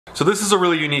So this is a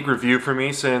really unique review for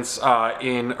me since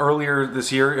earlier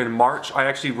this year in March, I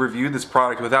actually reviewed this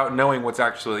product without knowing what's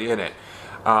actually in it.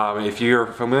 If you're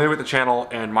familiar with the channel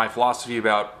and my philosophy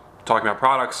about talking about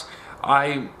products,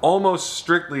 I almost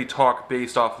strictly talk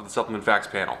based off of the supplement facts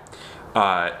panel.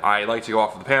 I like to go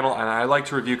off of the panel, and I like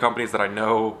to review companies that I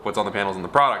know what's on the panels in the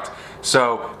product.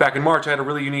 So back in March, I had a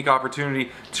really unique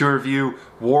opportunity to review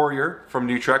Warrior from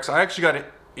Nutrex. I actually got it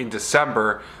in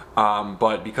December,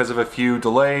 but because of a few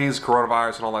delays,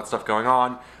 coronavirus and all that stuff going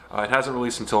on, it hasn't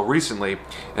released until recently,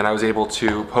 and I was able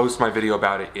to post my video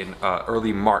about it in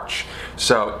early March.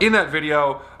 So in that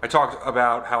video, I talked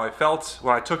about how I felt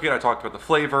when I took it. I talked about the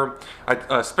flavor.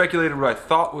 I speculated what I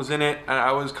thought was in it, and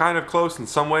I was kind of close in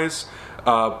some ways.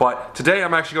 But today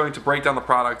I'm actually going to break down the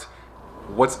product,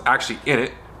 what's actually in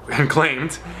it, and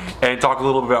claimed, and talk a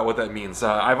little bit about what that means.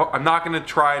 I'm not going to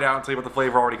try it out and tell you about the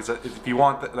flavor already, because if you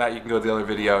want that, you can go to the other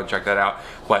video and check that out.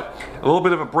 But a little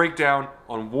bit of a breakdown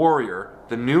on Warrior,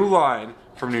 the new line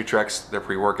from Nutrex, their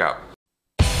pre-workout.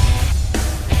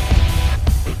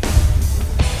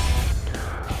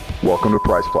 Welcome to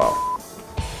PricePlow.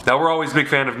 Now, we're always a big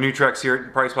fan of Nutrex here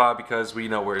at PricePlow because we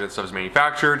know where that stuff is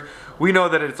manufactured. We know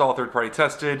that it's all third-party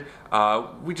tested.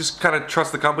 We just kind of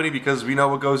trust the company because we know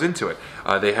what goes into it.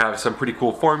 They have some pretty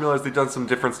cool formulas. They've done some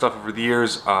different stuff over the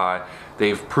years.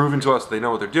 They've proven to us they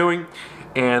know what they're doing,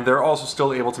 and they're also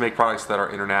still able to make products that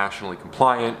are internationally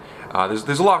compliant.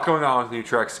 There's a lot going on with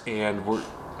Nutrex, and we're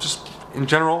just, in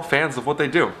general, fans of what they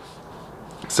do.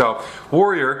 So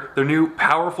Warrior, their new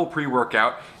powerful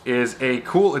pre-workout, is a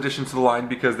cool addition to the line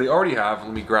because they already have,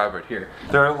 let me grab it here,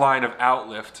 their line of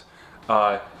Outlift,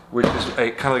 which is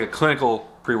a kind of like a clinical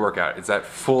pre-workout. It's that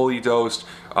fully dosed,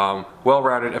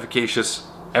 well-rounded, efficacious,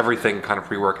 everything kind of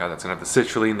pre-workout that's going to have the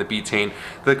citrulline, the betaine,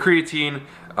 the creatine,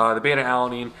 the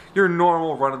beta-alanine, your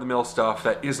normal run-of-the-mill stuff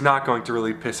that is not going to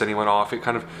really piss anyone off. It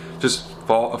kind of just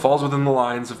falls within the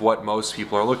lines of what most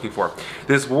people are looking for.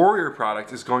 This Warrior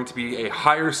product is going to be a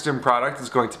higher stim product. It's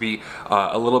going to be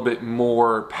a little bit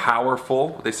more powerful.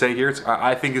 What they say here,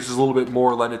 I think this is a little bit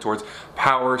more lended towards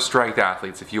power strength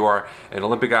athletes. If you are an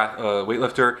Olympic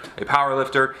weightlifter, a power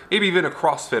lifter, maybe even a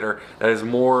CrossFitter that is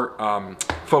more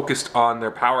focused on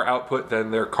their power output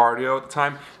than their cardio at the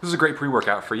time, this is a great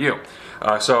pre-workout for you.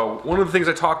 So one of the things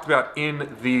I talked about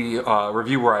in the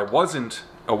review where I wasn't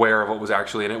aware of what was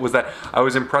actually in it was that I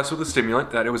was impressed with the stimulant,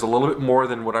 that it was a little bit more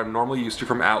than what I'm normally used to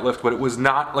from Outlift, but it was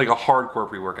not like a hardcore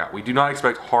pre-workout. We do not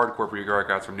expect hardcore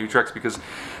pre-workouts from Nutrex because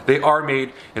they are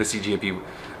made in a CGMP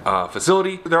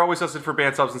facility. They're always tested for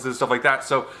banned substances, stuff like that,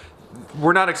 so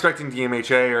we're not expecting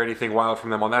DMHA or anything wild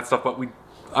from them on that stuff, but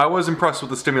I was impressed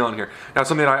with the stimulant here. Now,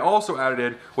 something that I also added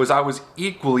in was I was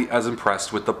equally as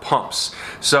impressed with the pumps.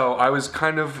 So I was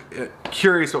kind of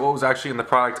curious about what was actually in the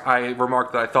product. I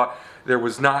remarked that I thought there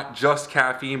was not just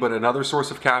caffeine, but another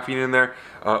source of caffeine in there,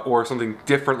 or something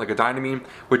different like a dynamine,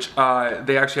 which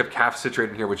they actually have calf citrate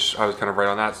in here, which I was kind of right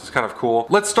on that, so it's kind of cool.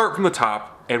 Let's start from the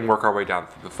top and work our way down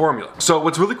through the formula. So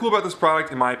what's really cool about this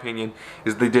product, in my opinion,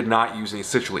 is they did not use any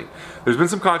citrulline. There's been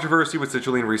some controversy with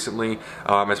citrulline recently,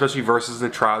 especially versus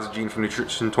nitrazogene from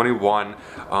Nutrition 21.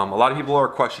 A lot of people are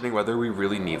questioning whether we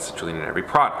really need citrulline in every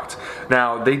product.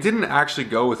 Now, they didn't actually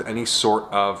go with any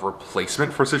sort of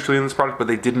replacement for citrulline in this product, but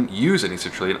they didn't use any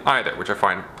citrulline either, which I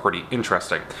find pretty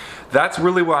interesting. That's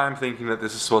really why I'm thinking that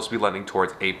this is supposed to be lending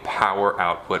towards a power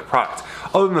output product,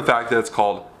 other than the fact that it's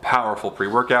called powerful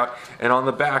pre-workout, and on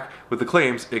the back with the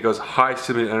claims it goes high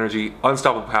stimulant energy,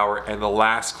 unstoppable power, and the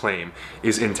last claim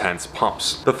is intense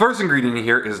pumps. The first ingredient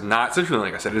here is not citrulline,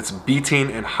 like I said, it's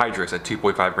betaine anhydrous at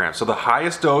 2.5 grams. So the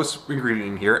highest dose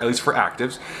ingredient in here, at least for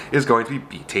actives, is going to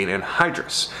be betaine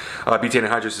anhydrous. Betaine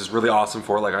anhydrous is really awesome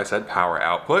for, like I said, power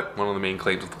output, one of the main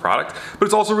claims of the product, but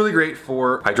it's also really great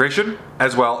for hydration,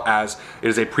 as well as it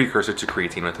is a precursor to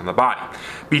creatine within the body.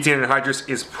 Betaine anhydrous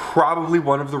is probably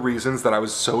one of the reasons that I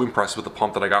was so impressed with the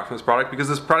pump that I got from this product, because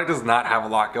this product does not have a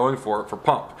lot going for it for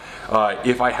pump.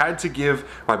 If I had to give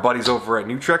my buddies over at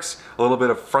Nutrex a little bit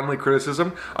of friendly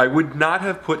criticism, I would not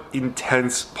have put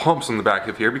intense pumps on the back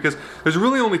of here, because there's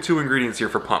really only 2 ingredients here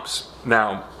for pumps.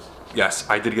 Now, yes,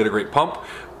 I did get a great pump,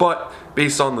 but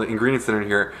based on the ingredients that are in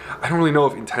here, I don't really know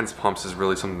if intense pumps is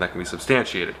really something that can be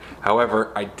substantiated.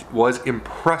 However, I was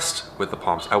impressed with the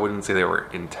pumps. I wouldn't say they were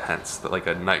intense, like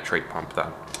a nitrate pump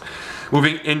though.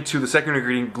 Moving into the second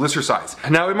ingredient, glycosides.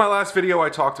 Now, in my last video, I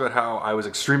talked about how I was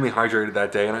extremely hydrated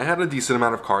that day, and I had a decent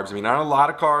amount of carbs. I mean, not a lot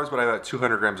of carbs, but I had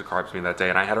 200 grams of carbs in me that day,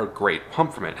 and I had a great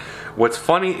pump from it. What's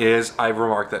funny is I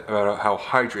remarked that about how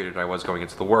hydrated I was going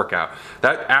into the workout.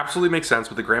 That absolutely makes sense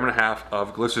with 1.5 grams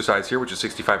of glycosides here, which is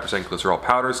 65% glycerol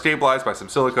powder, stabilized by some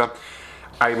silica.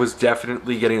 I was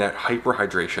definitely getting that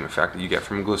hyperhydration effect that you get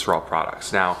from glycerol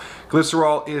products. Now,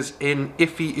 glycerol is an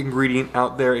iffy ingredient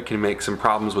out there. It can make some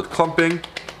problems with clumping.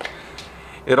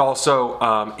 It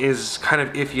also is kind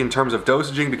of iffy in terms of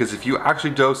dosaging, because if you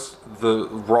actually dose the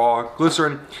raw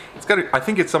glycerin, I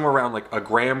think it's somewhere around like 1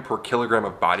 gram per kilogram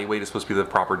of body weight is supposed to be the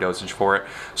proper dosage for it.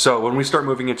 So when we start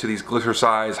moving into these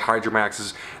Glycericides,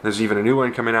 Hydromaxes, there's even a new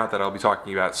one coming out that I'll be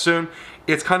talking about soon,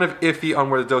 it's kind of iffy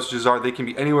on where the dosages are. They can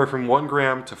be anywhere from 1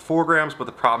 gram to 4 grams, but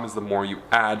the problem is the more you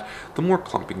add, the more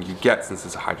clumping you get, since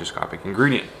it's a hygroscopic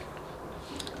ingredient.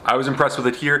 I was impressed with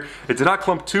it here. It did not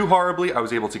clump too horribly. I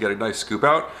was able to get a nice scoop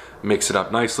out, mix it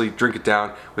up nicely, drink it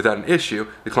down without an issue.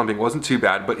 The clumping wasn't too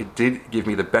bad, but it did give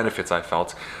me the benefits I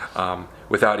felt.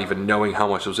 Without even knowing how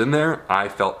much was in there, I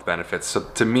felt the benefits. So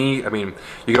to me, I mean,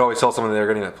 you could always tell someone they're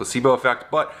getting that placebo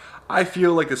effect, but I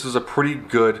feel like this was a pretty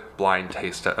good blind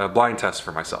test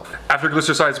for myself. After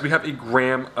glycericides, we have 1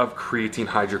 gram of creatine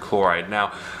hydrochloride.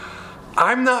 Now,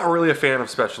 I'm not really a fan of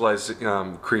specialized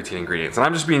creatine ingredients, and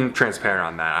I'm just being transparent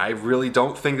on that. I really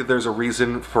don't think that there's a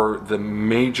reason for the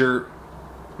mainstream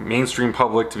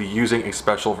public to be using a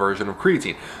special version of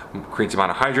creatine. Creatine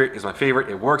monohydrate is my favorite.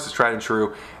 It works. It's tried and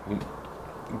true.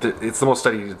 It's the most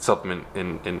studied supplement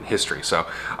in history, so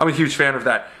I'm a huge fan of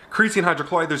that. Creatine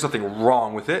hydrochloride, there's nothing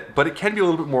wrong with it, but it can be a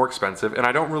little bit more expensive, and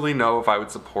I don't really know if I would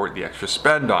support the extra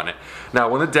spend on it. Now,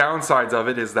 one of the downsides of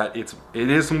it is that it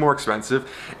is more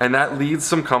expensive, and that leads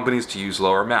some companies to use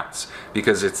lower amounts,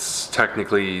 because it's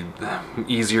technically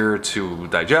easier to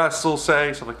digest, we'll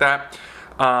say, stuff like that.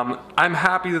 I'm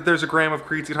happy that there's 1 gram of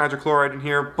creatine hydrochloride in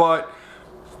here, but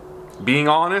being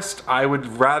honest, I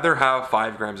would rather have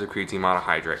 5 grams of creatine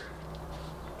monohydrate.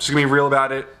 Just gonna be real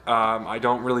about it. I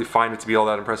don't really find it to be all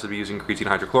that impressive to be using creatine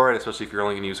hydrochloride, especially if you're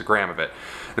only gonna use 1 gram of it.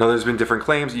 I know there's been different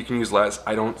claims that you can use less.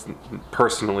 I don't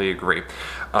personally agree.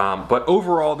 But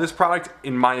overall, this product,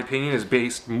 in my opinion, is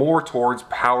based more towards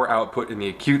power output in the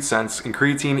acute sense, and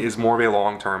creatine is more of a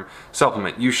long-term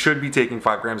supplement. You should be taking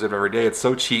 5 grams of it every day. It's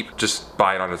so cheap, just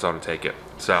buy it on its own and take it.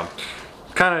 So,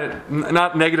 kind of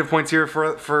not negative points here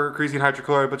for creatine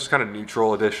hydrochloride, but just kind of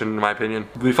neutral addition in my opinion.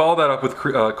 We follow that up with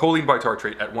choline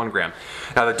bitartrate at 1 gram.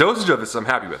 Now the dosage of this I'm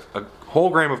happy with. A whole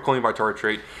gram of choline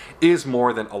bitartrate is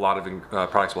more than a lot of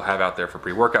products will have out there for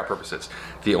pre-workout purposes.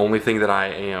 The only thing that I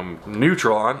am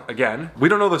neutral on, again, we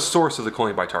don't know the source of the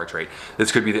choline bitartrate.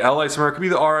 This could be the L isomer, it could be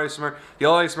the R isomer. The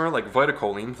L isomer, like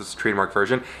Vitacholine, this is the trademark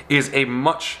version, is a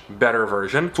much better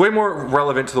version. It's way more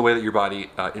relevant to the way that your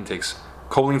body intakes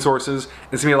choline sources.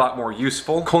 It's gonna be a lot more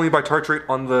useful. Choline bitartrate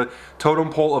on the totem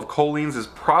pole of cholines is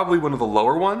probably one of the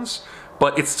lower ones,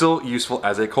 but it's still useful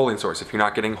as a choline source. If you're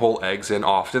not getting whole eggs in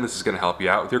often, this is gonna help you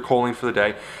out with your choline for the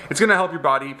day. It's gonna help your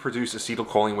body produce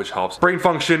acetylcholine, which helps brain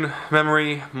function,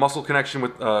 memory, muscle connection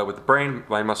with the brain.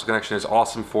 Brain muscle connection is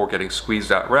awesome for getting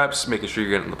squeezed out reps, making sure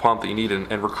you're getting the pump that you need,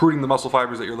 and recruiting the muscle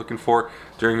fibers that you're looking for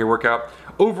during your workout.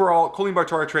 Overall, choline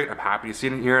bitartrate, I'm happy to see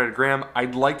it in here at 1 gram.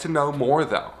 I'd like to know more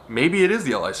though. Maybe it is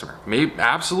the L isomer. Maybe,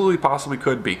 absolutely, possibly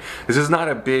could be. This is not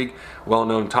a big,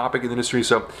 well-known topic in the industry,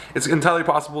 so it's entirely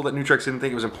possible that Nutrex didn't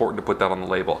think it was important to put that on the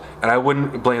label. And I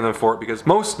wouldn't blame them for it, because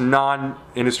most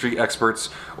non-industry experts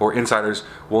or insiders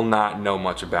will not know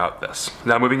much about this.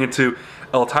 Now moving into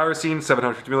L-tyrosine,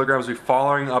 750 milligrams. We're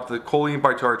following up the choline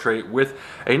bitartrate with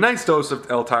a nice dose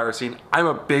of L-tyrosine. I'm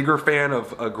a bigger fan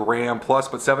of 1 gram plus,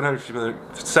 but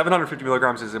 750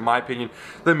 milligrams is, in my opinion,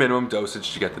 the minimum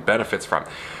dosage to get the benefits from.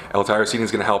 L-tyrosine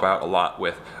is going to help out a lot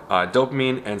with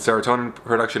dopamine and serotonin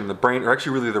production in the brain, or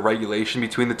actually really the regulation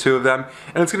between the two of them,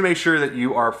 and it's going to make sure that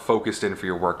you are focused in for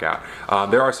your workout.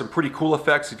 There are some pretty cool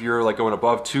effects if you're like going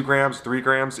above 2 grams, 3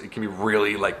 grams. It can be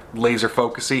really like laser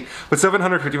focusy, but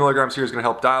 750 milligrams here is going to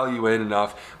help dial you in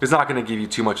enough. It's not going to give you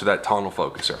too much of that tunnel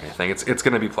focus or anything. It's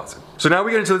going to be pleasant. So now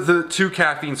we get into the 2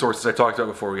 caffeine sources I talked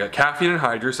about before. We got caffeine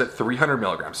anhydrous at 300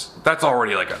 milligrams. That's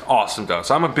already like an awesome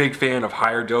dose. I'm a big fan of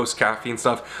higher dose caffeine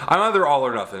stuff. I'm either all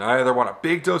or nothing. I either want a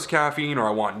big dose caffeine or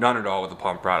I want none at all with the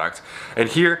pump product. And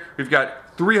here we've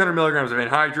got 300 milligrams of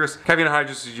anhydrous. Caffeine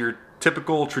anhydrous is your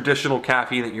typical traditional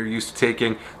caffeine that you're used to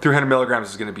taking. 300 milligrams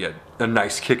is going to be a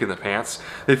nice kick in the pants.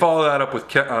 They follow that up with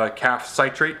CAF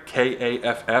citrate,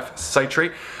 K-A-F-F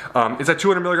citrate. It's at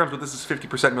 200 milligrams, but this is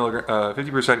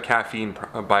 50% caffeine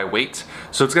by weight.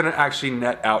 So it's going to actually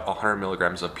net out 100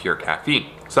 milligrams of pure caffeine.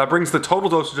 So that brings the total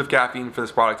dosage of caffeine for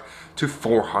this product to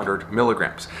 400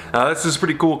 milligrams. Now this is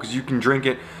pretty cool because you can drink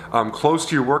it close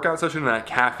to your workout session, and that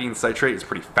caffeine citrate is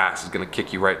pretty fast. It's going to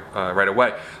kick you right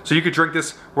away. So you could drink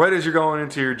this right as you're going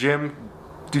into your gym,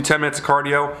 do 10 minutes of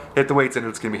cardio, hit the weights, and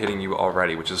it's going to be hitting you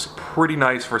already, which is pretty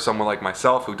nice for someone like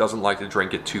myself who doesn't like to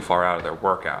drink it too far out of their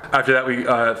workout. After that, we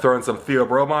throw in some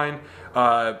theobromine.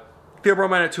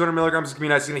 Theobromine at 200 milligrams is gonna be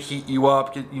nice. It's gonna heat you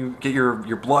up, get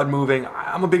your blood moving.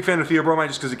 I'm a big fan of theobromine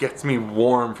just because it gets me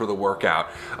warm for the workout.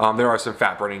 There are some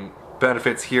fat burning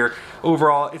benefits here.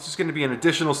 Overall, it's just going to be an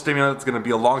additional stimulant that's going to be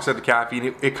alongside the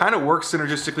caffeine. It kind of works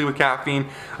synergistically with caffeine.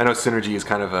 I know synergy is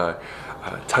kind of a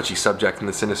touchy subject in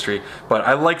this industry, but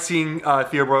I like seeing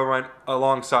theobromine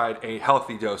alongside a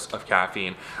healthy dose of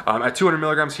caffeine. At 200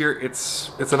 milligrams here,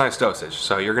 it's a nice dosage,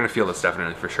 so you're going to feel this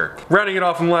definitely for sure. Rounding it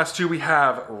off in the last two, we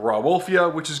have raw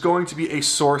wolfia, which is going to be a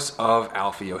source of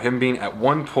alpha yohimbine at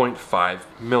 1.5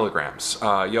 milligrams.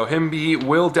 Yohimbine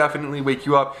will definitely wake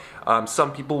you up.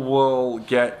 Some people will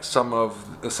get some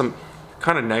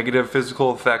kind of negative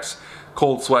physical effects,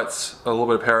 cold sweats, a little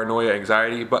bit of paranoia,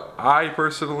 anxiety, but I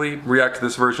personally react to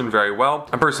this version very well.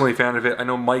 I'm personally a fan of it. I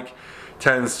know Mike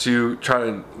tends to try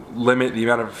to limit the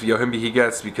amount of yohimbine he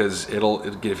gets because it'll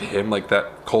give him like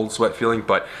that cold sweat feeling,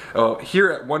 but here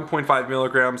at 1.5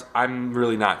 milligrams, I'm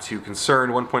really not too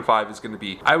concerned. 1.5 is going to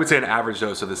be, I would say, an average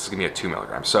dose of this is going to be at 2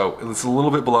 milligrams, so it's a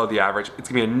little bit below the average. It's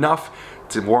going to be enough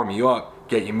to warm you up,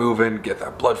 get you moving, get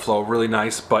that blood flow really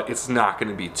nice, but it's not going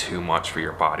to be too much for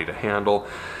your body to handle.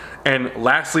 And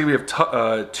lastly, we have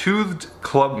toothed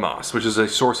club moss, which is a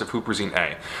source of huperzine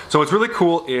A. So what's really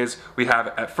cool is we have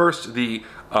at first the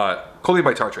choline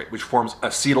bitartrate, which forms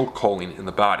acetylcholine in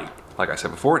the body. Like I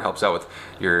said before, it helps out with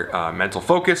your mental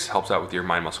focus, helps out with your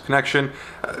mind-muscle connection.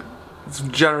 It's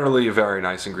generally a very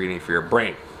nice ingredient for your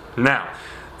brain. Now,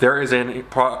 there is a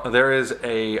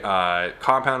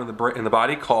compound in the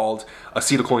body called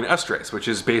acetylcholine esterase, which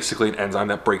is basically an enzyme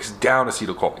that breaks down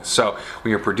acetylcholine. So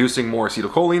when you're producing more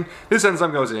acetylcholine, this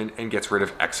enzyme goes in and gets rid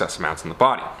of excess amounts in the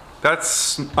body.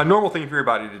 That's a normal thing for your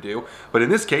body to do, but in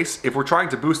this case, if we're trying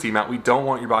to boost the amount, we don't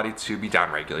want your body to be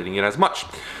downregulating it as much.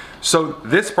 So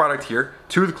this product here,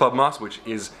 toothed club moss, which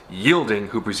is yielding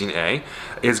huperzine A,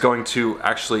 is going to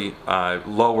actually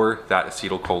lower that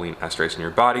acetylcholine esterase in your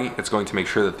body. It's going to make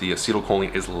sure that the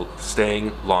acetylcholine is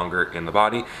staying longer in the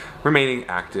body, remaining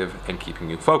active and keeping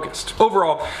you focused.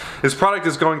 Overall, this product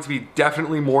is going to be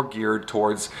definitely more geared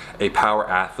towards a power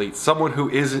athlete, someone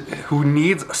who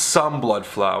needs some blood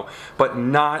flow, but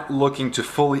not looking to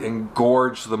fully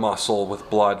engorge the muscle with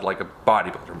blood like a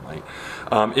bodybuilder might.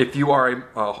 If you are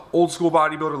a old school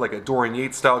bodybuilder, like a Dorian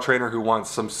Yates style trainer who wants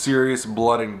some serious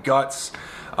blood and guts,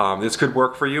 this could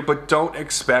work for you, but don't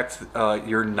expect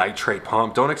your nitrate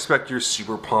pump, don't expect your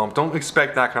super pump, don't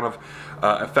expect that kind of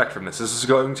effect from this. This is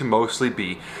going to mostly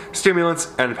be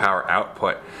stimulants and power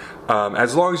output.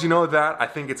 As long as you know that, I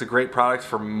think it's a great product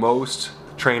for most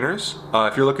trainers.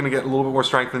 If you're looking to get a little bit more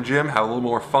strength in the gym, have a little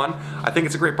more fun, I think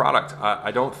it's a great product.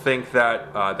 I don't think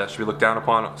that that should be looked down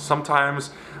upon.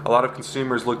 Sometimes a lot of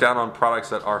consumers look down on products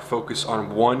that are focused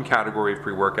on one category of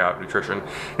pre-workout nutrition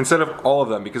instead of all of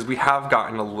them, because we have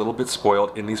gotten a little bit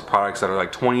spoiled in these products that are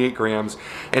like 28 grams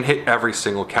and hit every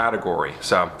single category.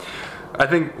 So I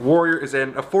think Warrior is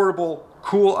an affordable,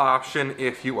 cool option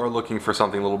if you are looking for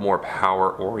something a little more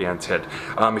power oriented.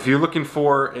 If you're looking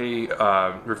for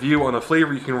a review on the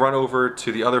flavor, you can run over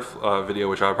to the other video,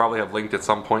 which I'll probably have linked at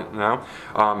some point now.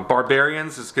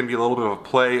 Barbarians is going to be a little bit of a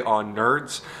play on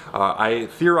Nerds. I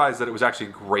theorized that it was actually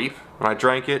grape when I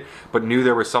drank it, but knew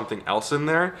there was something else in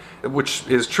there, which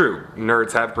is true.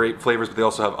 Nerds have grape flavors, but they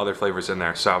also have other flavors in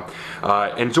there. So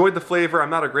enjoyed the flavor.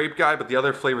 I'm not a grape guy, but the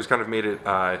other flavors kind of made it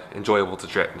enjoyable to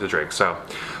drink. So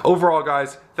overall,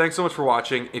 guys, thanks so much for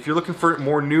watching. If you're looking for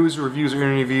more news, reviews, or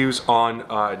interviews on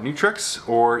Nutrex,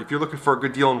 or if you're looking for a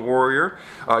good deal on Warrior,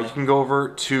 you can go over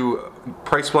to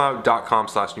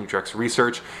PricePlow.com/Nutrex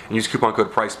Research and use coupon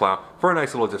code PricePlow for a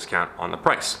nice little discount on the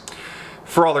price.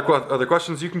 For all other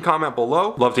questions, you can comment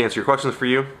below. Love to answer your questions for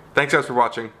you. Thanks guys for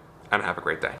watching, and have a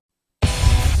great day.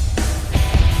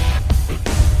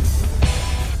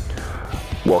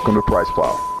 Welcome to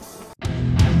PricePlow.